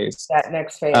next phase. That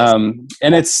next phase.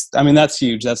 And that's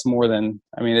huge. That's more than,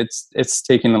 it's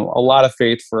taking a lot of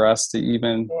faith for us to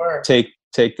even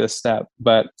take this step.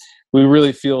 But we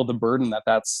really feel the burden that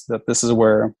this is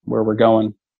where we're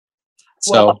going.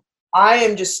 So well, I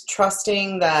am just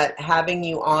trusting that having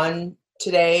you on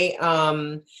today,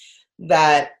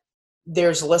 that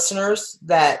there's listeners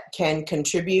that can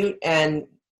contribute, and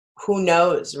who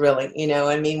knows, really,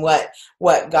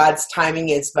 what God's timing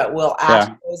is. But we'll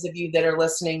ask those of you that are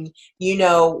listening,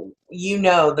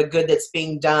 the good that's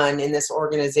being done in this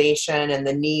organization, and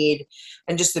the need,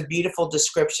 and just the beautiful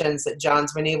descriptions that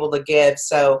John's been able to give.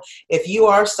 So if you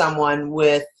are someone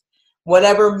with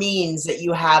whatever means that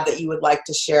you have that you would like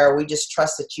to share, we just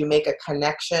trust that you make a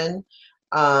connection.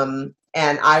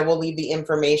 And I will leave the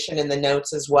information in the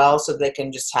notes as well, so they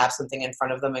can just have something in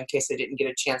front of them in case they didn't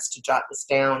get a chance to jot this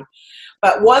down.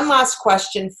 But one last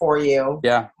question for you.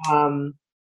 Yeah.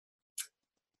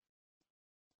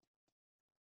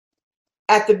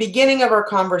 At the beginning of our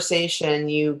conversation,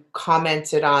 you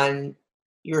commented on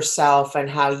yourself and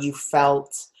how you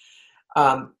felt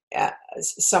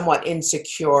somewhat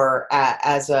insecure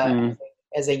as a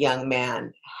young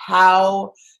man.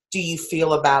 How do you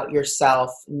feel about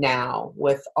yourself now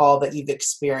with all that you've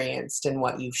experienced and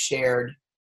what you've shared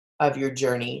of your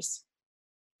journeys?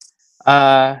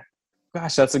 Gosh,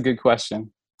 that's a good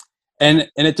question. And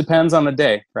it depends on the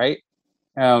day, right?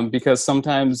 Because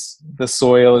sometimes the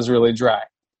soil is really dry,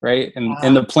 right?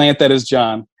 And the plant that is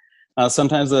John,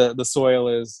 sometimes the soil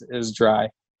is dry.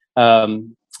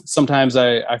 Sometimes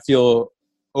I feel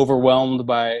overwhelmed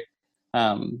by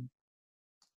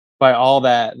all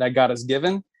that God has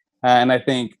given. And I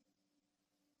think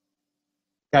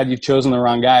God, you've chosen the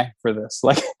wrong guy for this.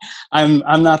 Like,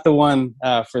 I'm not the one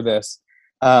for this.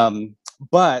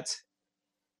 But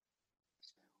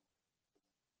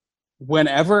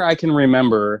whenever I can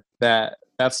remember that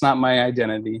that's not my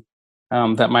identity,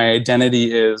 that my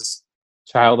identity is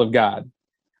child of God,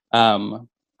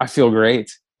 I feel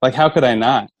great. Like, how could I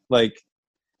not? Like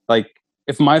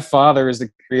if my Father is the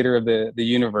creator of the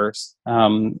universe,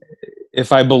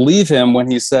 if I believe him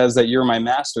when he says that you're my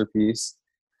masterpiece,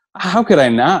 how could I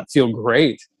not feel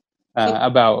great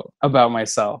about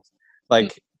myself?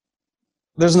 Like,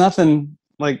 there's nothing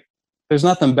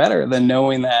better than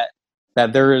knowing that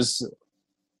there is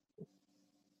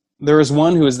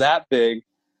one who is that big,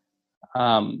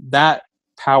 that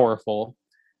powerful,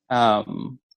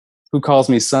 who calls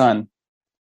me son.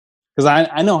 Because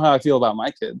I know how I feel about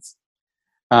my kids.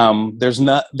 There's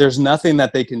nothing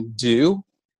that they can do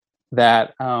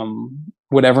that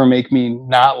would ever make me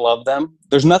not love them.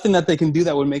 There's nothing that they can do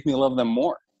that would make me love them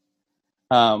more.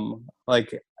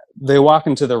 Like, they walk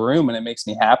into the room and it makes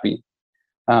me happy.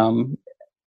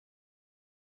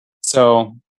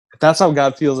 So if that's how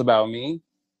God feels about me,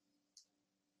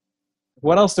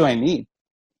 what else do I need?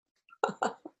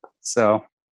 So,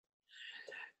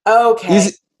 Okay.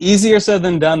 Easier said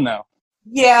than done, though.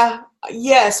 Yeah.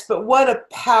 Yes. But what a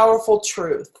powerful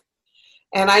truth.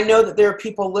 And I know that there are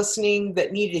people listening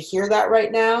that need to hear that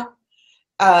right now,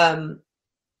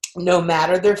 no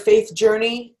matter their faith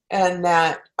journey, and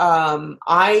that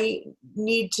I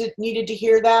needed to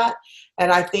hear that.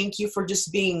 And I thank you for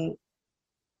just being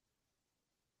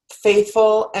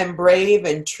faithful and brave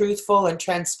and truthful and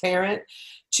transparent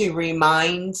to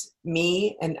remind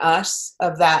me and us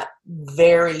of that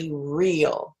very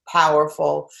real,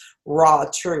 powerful, raw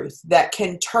truth that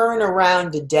can turn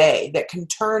around a day, that can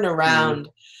turn around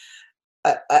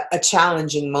a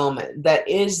challenging moment, that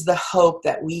is the hope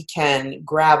that we can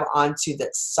grab onto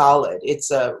that's solid. It's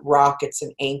a rock, it's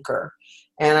an anchor.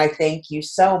 And I thank you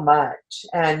so much.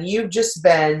 And you've just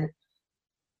been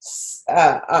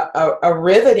a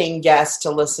riveting guest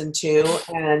to listen to,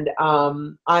 and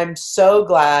I'm so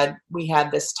glad we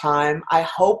had this time. I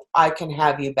hope I can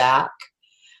have you back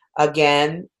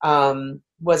again.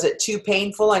 Was it too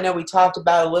painful? I know we talked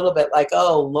about a little bit, like,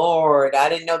 oh Lord, I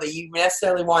didn't know that you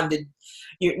necessarily wanted to.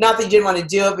 Not that you didn't want to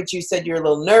do it, but you said you're a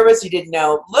little nervous. You didn't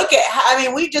know. Look at,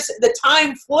 the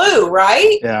time flew,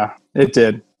 right? Yeah, it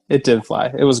did. It did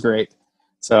fly. It was great.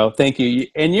 So thank you.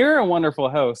 And you're a wonderful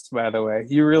host, by the way.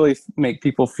 You really make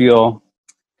people feel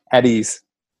at ease.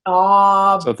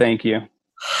 So thank you.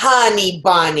 Honey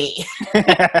bunny.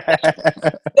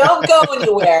 Don't go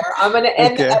anywhere. I'm going to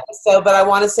end the episode, but I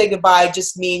want to say goodbye,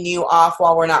 just me and you off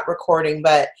while we're not recording.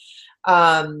 But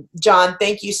John,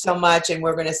 thank you so much. And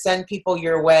we're going to send people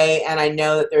your way. And I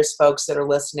know that there's folks that are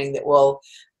listening that will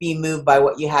be moved by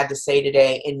what you had to say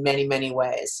today in many, many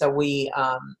ways. So we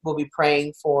will be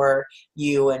praying for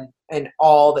you and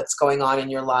all that's going on in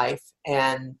your life.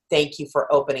 And thank you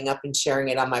for opening up and sharing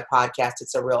it on my podcast.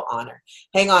 It's a real honor.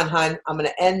 Hang on, hon. I'm going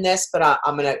to end this, but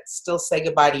I'm going to still say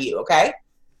goodbye to you. Okay?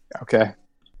 Okay.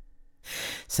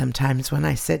 Sometimes when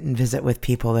I sit and visit with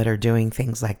people that are doing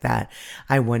things like that,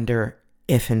 I wonder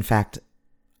if, in fact,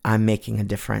 I'm making a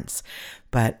difference.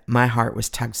 But my heart was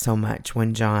tugged so much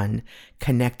when John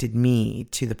connected me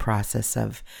to the process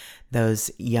of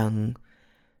those young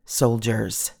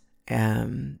soldiers,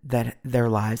 that their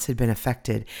lives had been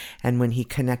affected. And when he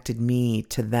connected me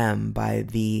to them by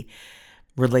the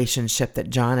relationship that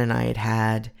John and I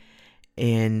had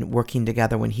in working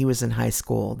together when he was in high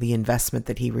school, the investment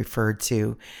that he referred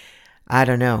to, I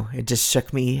don't know, it just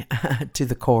shook me to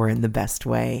the core in the best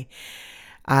way.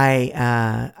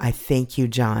 I thank you,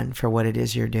 John, for what it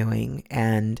is you're doing,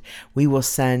 and we will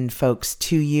send folks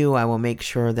to you. I will make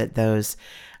sure that those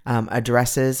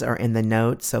addresses are in the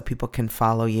notes so people can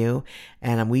follow you,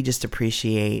 and we just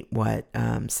appreciate what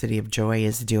City of Joy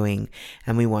is doing,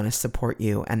 and we want to support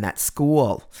you and that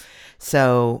school.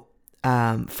 So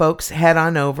folks, head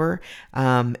on over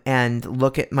and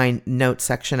look at my notes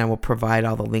section. I will provide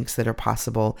all the links that are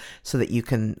possible so that you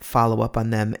can follow up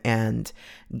on them. And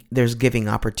there's giving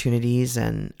opportunities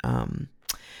and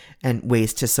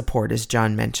ways to support, as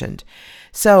John mentioned.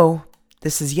 So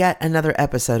this is yet another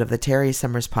episode of the Terry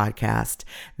Summers podcast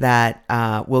that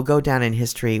will go down in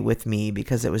history with me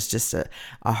because it was just a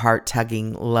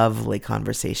heart-tugging, lovely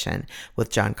conversation with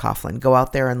John Coughlin. Go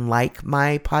out there and like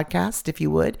my podcast if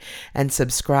you would, and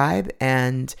subscribe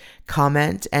and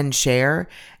comment and share.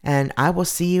 And I will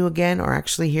see you again, or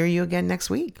actually hear you again next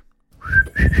week.